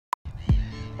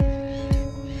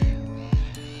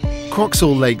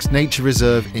Croxall Lakes Nature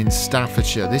Reserve in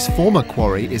Staffordshire. This former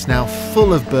quarry is now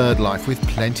full of bird life with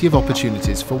plenty of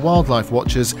opportunities for wildlife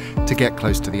watchers to get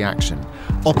close to the action.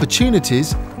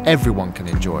 Opportunities everyone can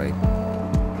enjoy.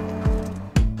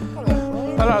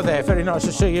 Hello there, very nice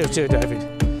to see you too, David.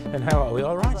 And how are we,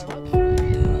 all right?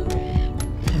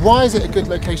 Why is it a good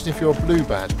location if you're a blue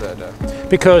badge birder?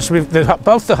 Because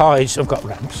both the hides have got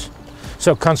ramps,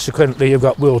 so consequently you've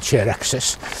got wheelchair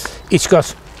access. It's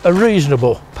got a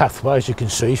reasonable pathway, as you can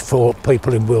see, for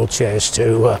people in wheelchairs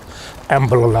to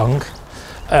amble along,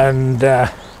 and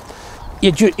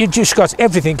you just got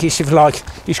everything. If you like,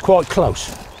 is quite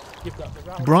close.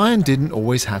 Brian didn't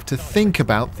always have to think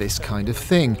about this kind of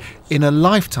thing. In a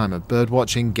lifetime of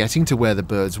birdwatching, getting to where the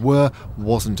birds were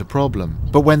wasn't a problem.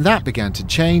 But when that began to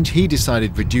change, he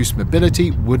decided reduced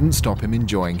mobility wouldn't stop him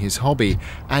enjoying his hobby,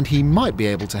 and he might be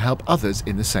able to help others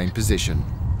in the same position.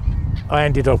 I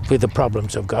ended up with the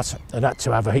problems I've got and had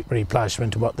to have a hip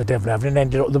replacement of what the devil having, and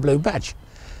ended up with the blue badge.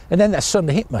 And then that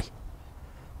suddenly hit me.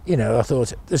 You know, I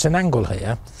thought there's an angle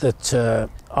here that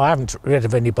I haven't read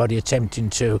of anybody attempting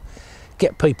to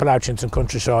get people out into the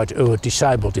countryside who are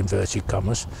disabled, inverted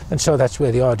commas, and so that's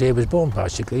where the idea was born,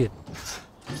 basically.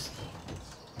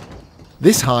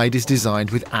 This hide is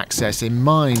designed with access in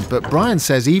mind, but Brian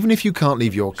says even if you can't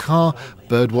leave your car,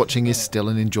 birdwatching is still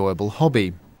an enjoyable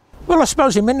hobby. Well, I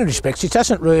suppose in many respects it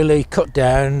hasn't really cut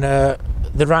down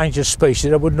the range of species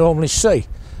that I would normally see.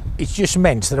 It's just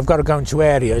meant that I've got to go into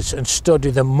areas and study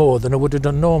them more than I would have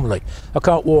done normally. I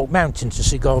can't walk mountains to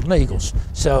see golden eagles,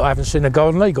 so I haven't seen a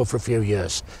golden eagle for a few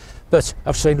years. But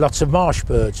I've seen lots of marsh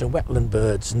birds and wetland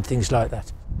birds and things like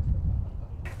that.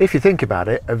 If you think about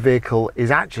it, a vehicle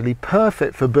is actually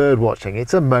perfect for bird watching.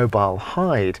 It's a mobile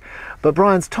hide. But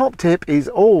Brian's top tip is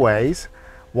always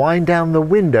wind down the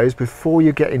windows before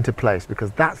you get into place,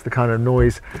 because that's the kind of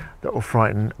noise that will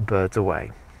frighten birds away.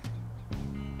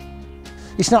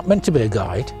 It's not meant to be a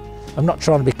guide. I'm not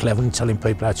trying to be clever and telling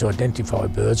people how to identify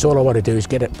birds. All I want to do is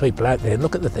get people out there and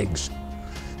look at the things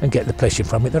and get the pleasure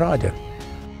from it that I do.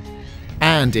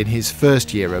 And in his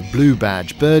first year of blue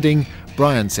badge birding,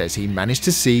 Brian says he managed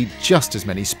to see just as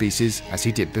many species as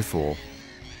he did before.